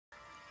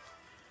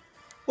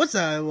What's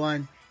up,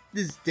 everyone?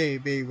 This is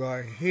Dave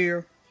right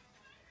here,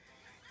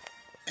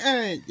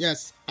 and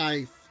yes,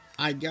 I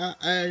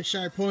got a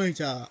shy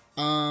Ponyta.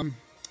 The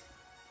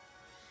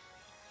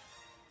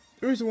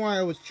reason why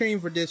I was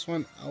training for this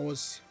one, I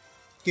was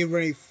getting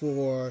ready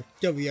for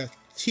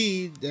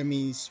WFT. That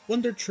means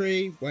Wonder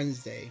Trade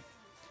Wednesday.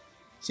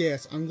 So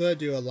yes, I'm gonna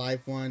do a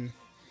live one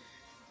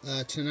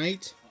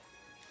tonight.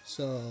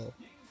 So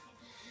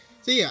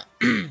yeah.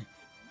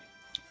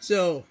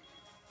 so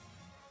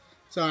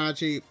I'm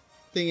actually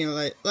thinking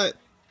like what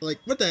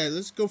the heck?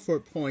 Let's go for a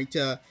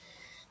Ponyta.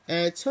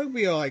 And it took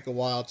me like a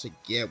while to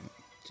get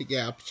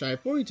a shy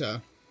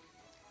Ponyta.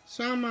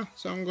 So I'm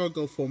gonna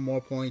go for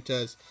more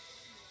Ponytas.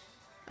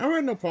 I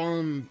have no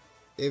problem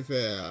if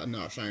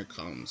no shiny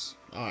comes.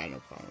 I have no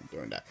problem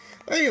doing that.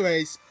 But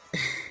anyways,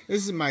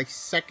 this is my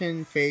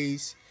second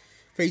phase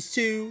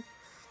 2,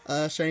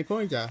 shiny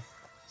Ponyta.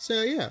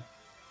 So yeah,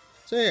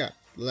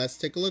 let's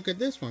take a look at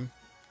this one.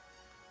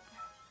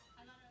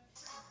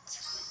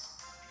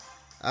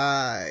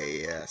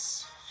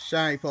 Yes,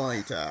 shiny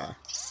Ponyta.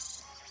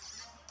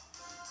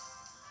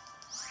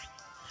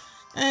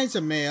 And it's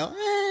a male.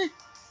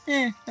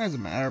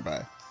 Doesn't matter,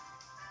 but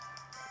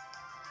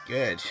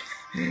good.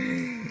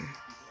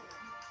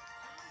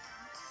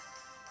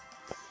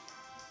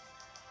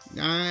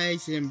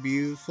 Nice and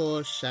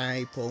beautiful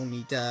shiny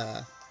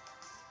Ponyta.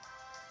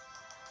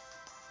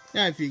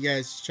 Now, if you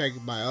guys check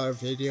my other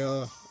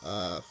video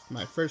of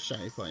my first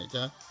shiny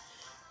Ponyta,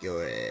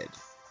 good.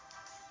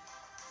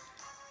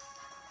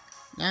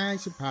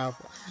 Nice and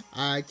powerful.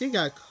 I think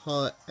I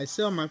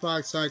saw on my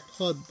box I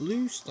called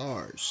Blue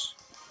Stars,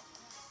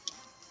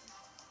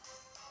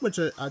 which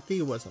I think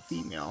it was a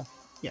female.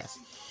 Yes.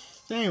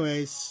 So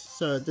anyways,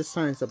 so this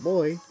time it's a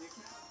boy.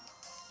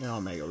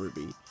 Omega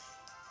Ruby.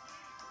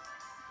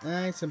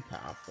 Nice and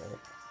powerful.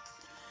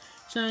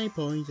 Shiny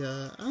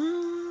Ponyta.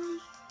 Oh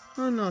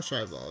no,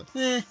 Shy Ball.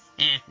 No.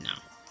 I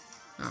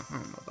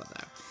don't know about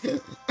that.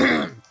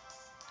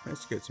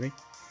 That's good to me.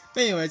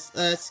 But anyways,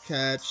 let's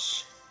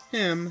catch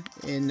him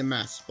in the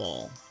Master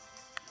Ball.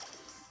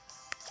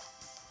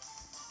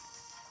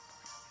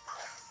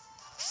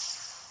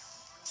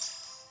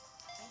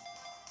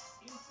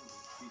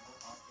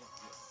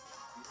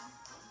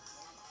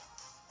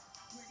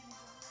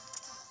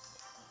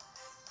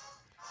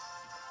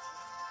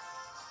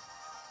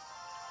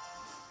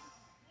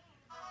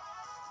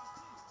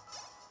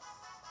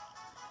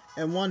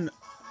 And one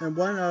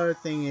other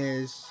thing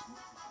is,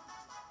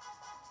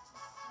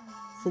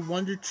 for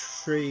Wonder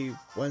Trade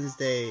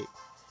Wednesday, I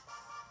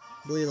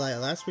believe like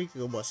last week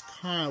it was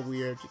kind of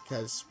weird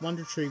because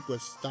Wonder Trade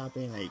was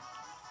stopping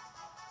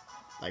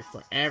like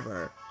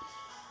forever.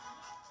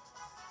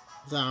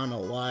 So I don't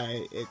know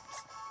why it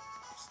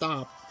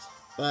stopped,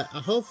 but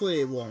hopefully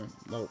it won't.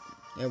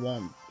 It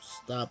won't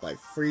stop like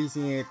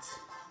freezing it,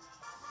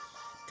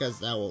 because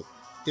that will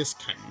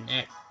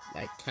disconnect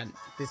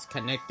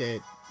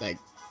it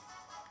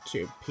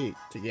to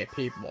get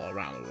people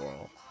around the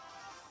world.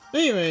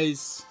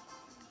 Anyways,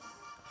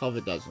 hope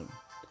it doesn't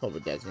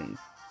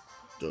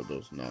do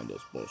those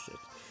bullshit.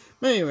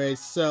 But anyways,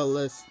 so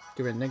let's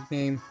give it a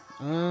nickname.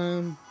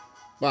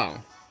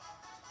 Wow.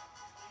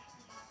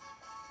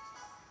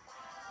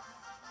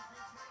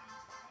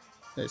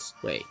 Let's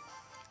wait.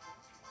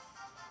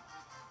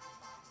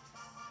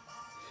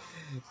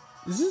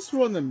 Is this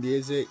one the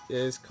music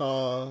is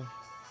called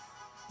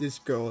This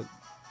Girl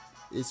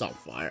Is on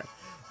Fire?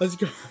 Let's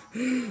go.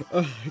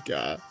 Oh my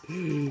god.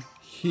 He's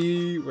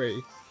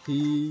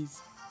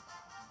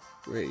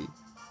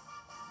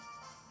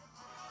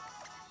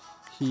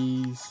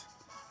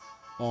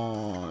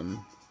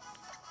on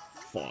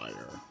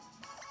fire.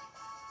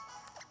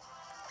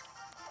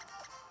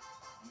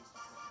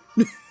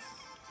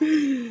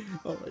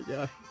 Oh my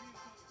god.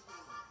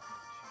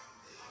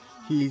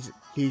 He's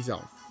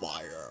on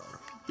fire.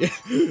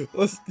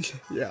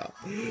 Yeah.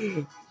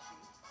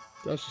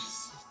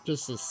 That's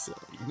just a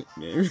silly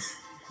nickname.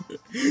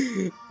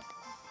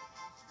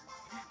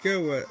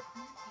 Good. What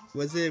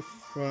was it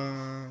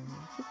from?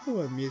 I forget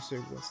what music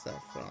was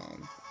that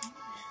from.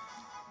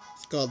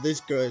 It's called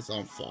This Girl Is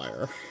on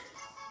Fire.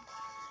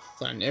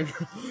 So I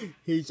never.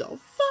 He's on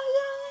fire.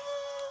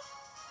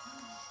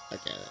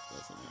 Okay,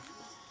 that's enough.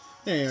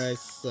 Anyway,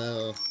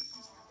 so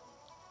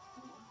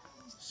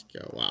let's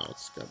go. Wow,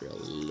 it's gonna be a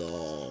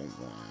long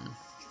one.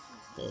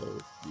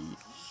 Holy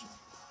shit.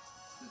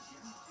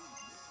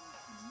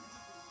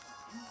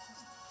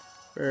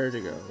 Where'd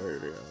it go?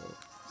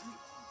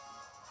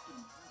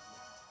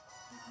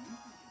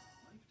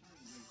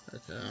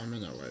 Okay, I'm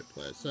in the right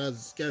place. So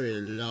it's gonna be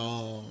a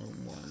long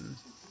one.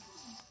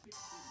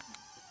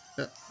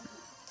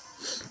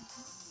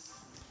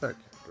 Okay,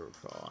 good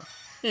call.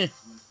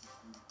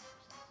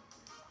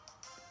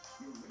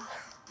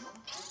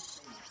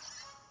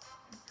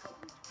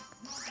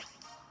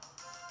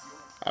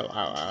 Ow, ow,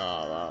 ow,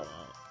 ow,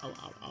 ow,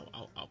 ow, ow,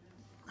 ow, ow.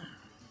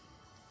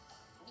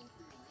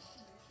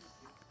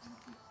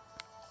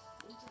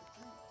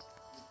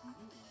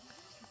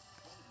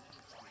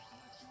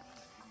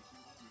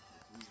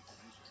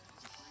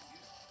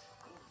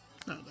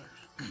 Oh, there.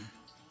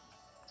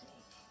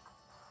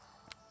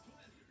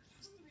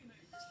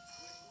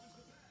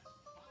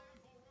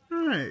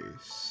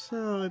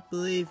 I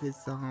believe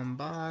it's on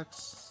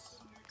box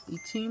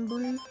 18,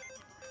 believe.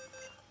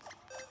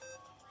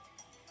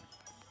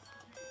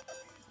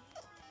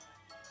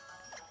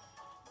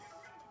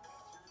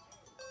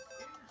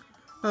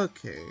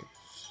 Okay,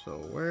 so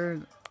where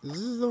is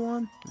this the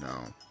one?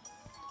 No.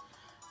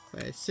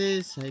 But it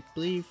says, I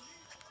believe,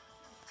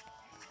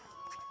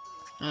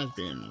 that's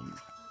been an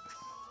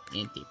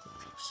empty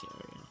box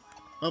area.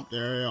 Oh,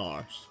 there they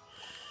are.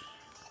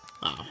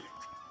 Wow.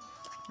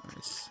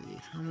 Let's see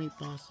how many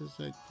bosses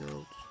I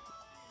killed.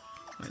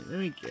 Wait, let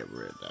me get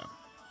rid of them.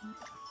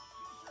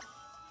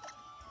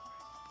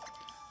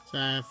 So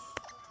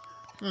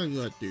I'm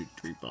gonna do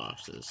 3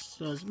 bosses,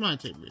 so it might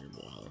take me a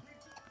while.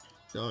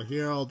 So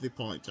here are all the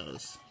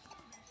Ponytas.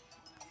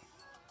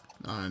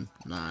 None.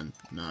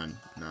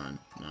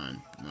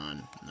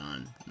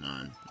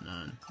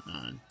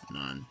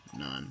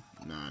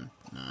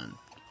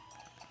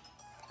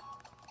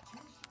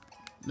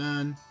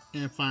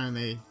 And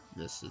finally,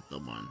 this is the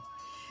one.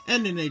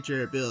 And the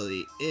nature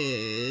ability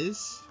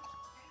is...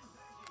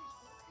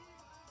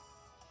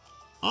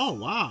 Oh,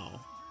 wow.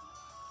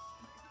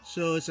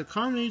 So it's a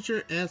common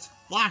nature as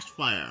Flash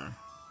Fire.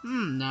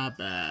 Not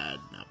bad,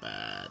 not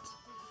bad.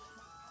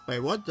 Wait,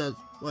 what does...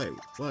 Wait.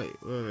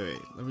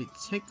 Let me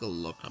take a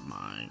look at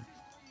mine.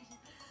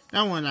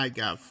 That one I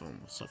got from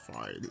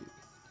Safari.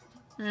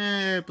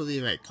 I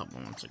believe a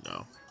couple months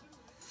ago.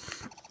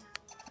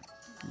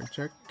 Let me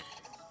check.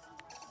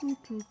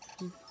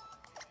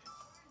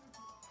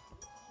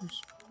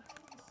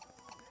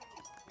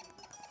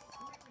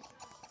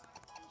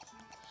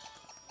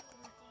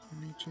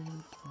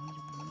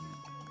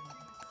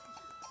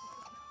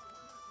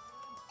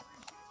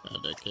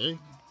 Okay.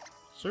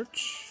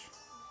 Search.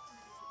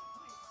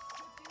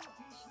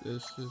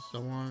 This is the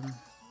one.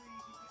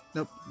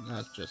 Nope,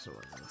 that's just a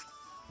regular.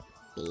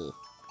 Bull.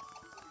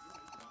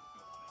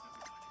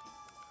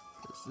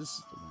 This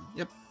is the one.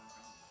 Yep.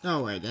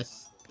 No wait,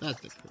 that's the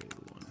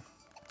creative one.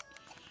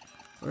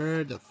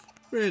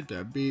 Where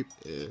the beep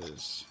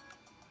is?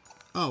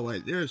 Oh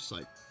wait, there's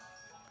like.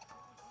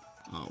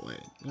 Oh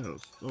wait,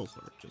 those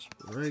are just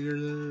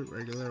regular.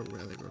 Where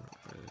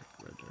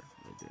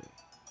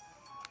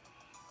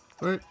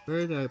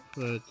did I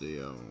put the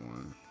other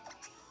one?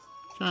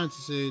 Trying to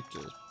see,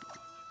 just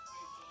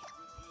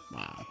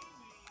wow.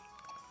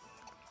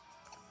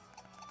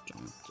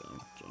 Jump.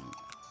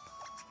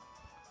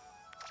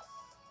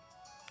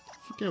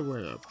 Forget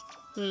where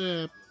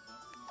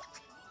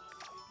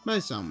by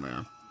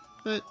somewhere.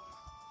 But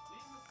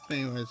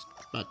anyways,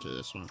 back to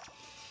this one.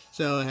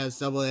 So it has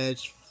double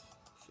edge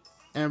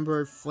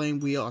Ember Flame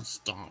Wheel and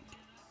Stomp.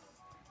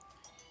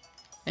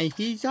 And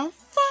he's on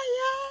fire!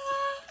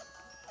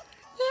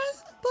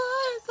 This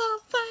boy's on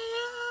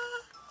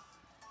fire!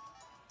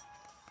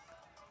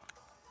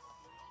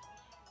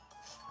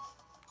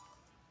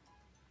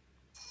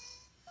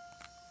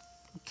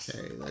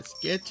 Okay, let's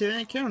get to an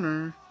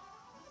encounter.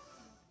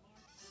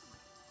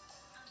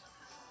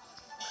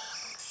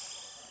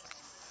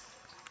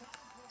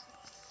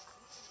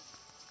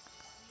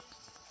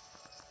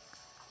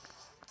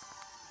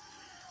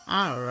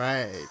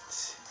 Alright.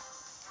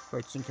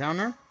 First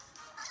encounter.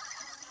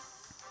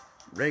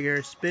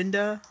 Regular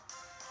Spinda.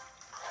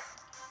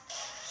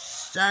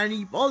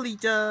 Shiny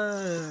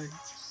Ponyta.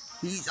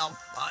 He's on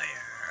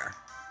fire.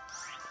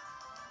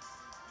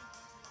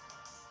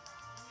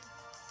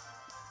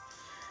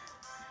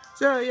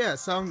 So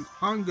yes, I'm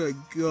gonna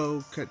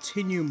go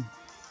continue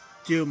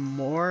do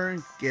more,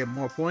 get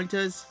more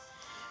Ponytas.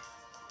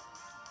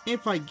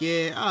 If I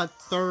get a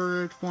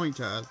 3rd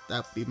Ponyta,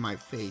 that'll be my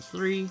phase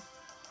 3.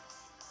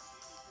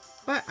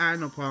 But I have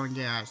no problem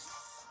getting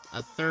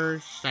a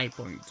 3rd Shiny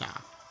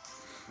Ponyta.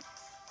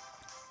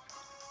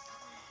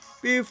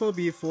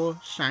 Beautiful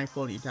Shiny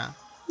Ponyta.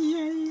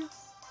 Yay!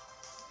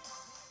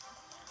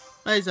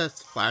 Let's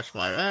just Flash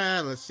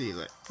Fire. Let's see.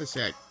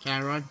 Can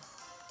I run?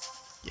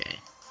 Yeah.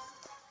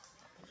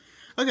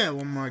 Okay,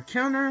 one more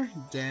counter.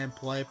 Then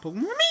play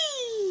Pokemon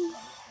Me!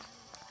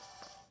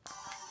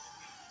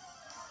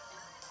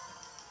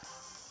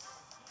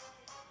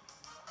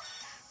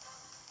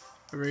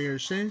 Rare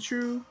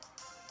Sandshrew.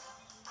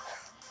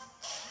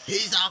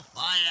 He's on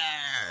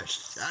fire!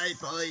 Shiny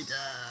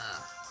Ponyta!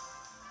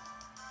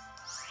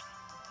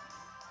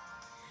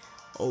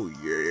 Oh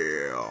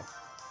yeah!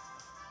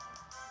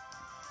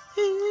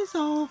 He's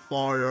on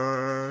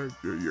fire!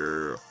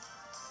 Yeah!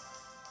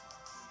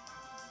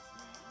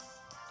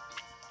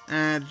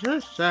 And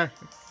just start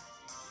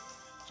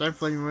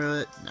playing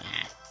with it. Nah.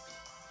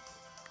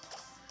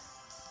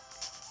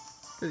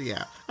 But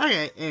yeah.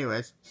 Okay,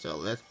 anyways, so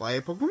let's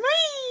play Pokemon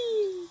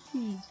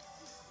Me!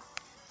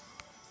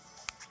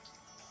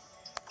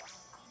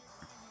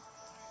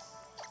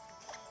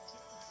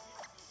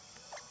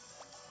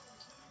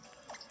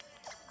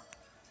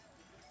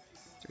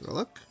 Take a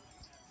look.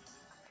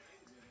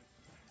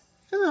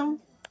 Hello.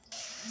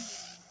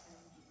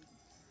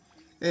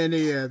 And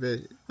they have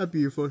a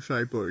beautiful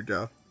shiny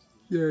Ponyta.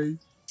 Yay.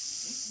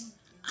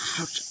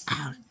 Ouch,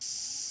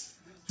 ouch.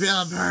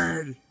 Feel a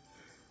bird.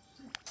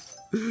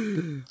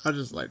 I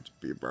just like to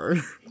be a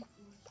bird.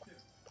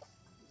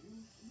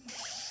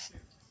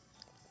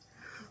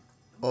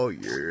 Oh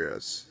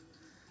yes.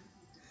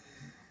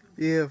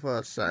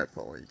 Beautiful side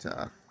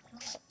Ponyta.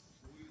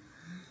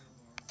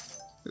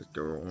 Let's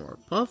go one more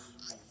puff.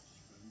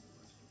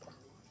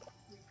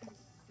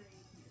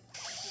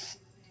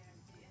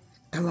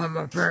 And one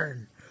more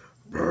burn.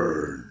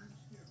 Burn.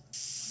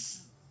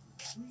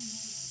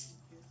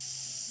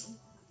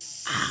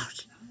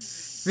 Ouch.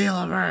 Feel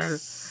a burn.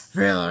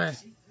 Feel it.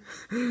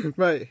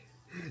 Right.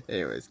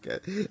 Anyways,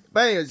 guys,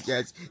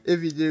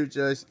 if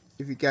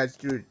you guys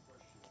do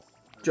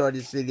enjoy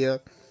this video,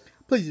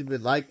 please leave a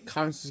like,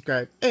 comment,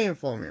 subscribe, and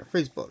follow me on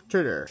Facebook,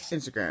 Twitter,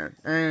 Instagram,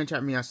 and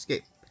chat me on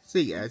Skype.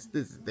 See you guys,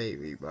 this is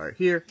Davey Bar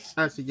here.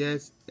 I'll see you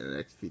guys in the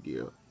next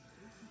video.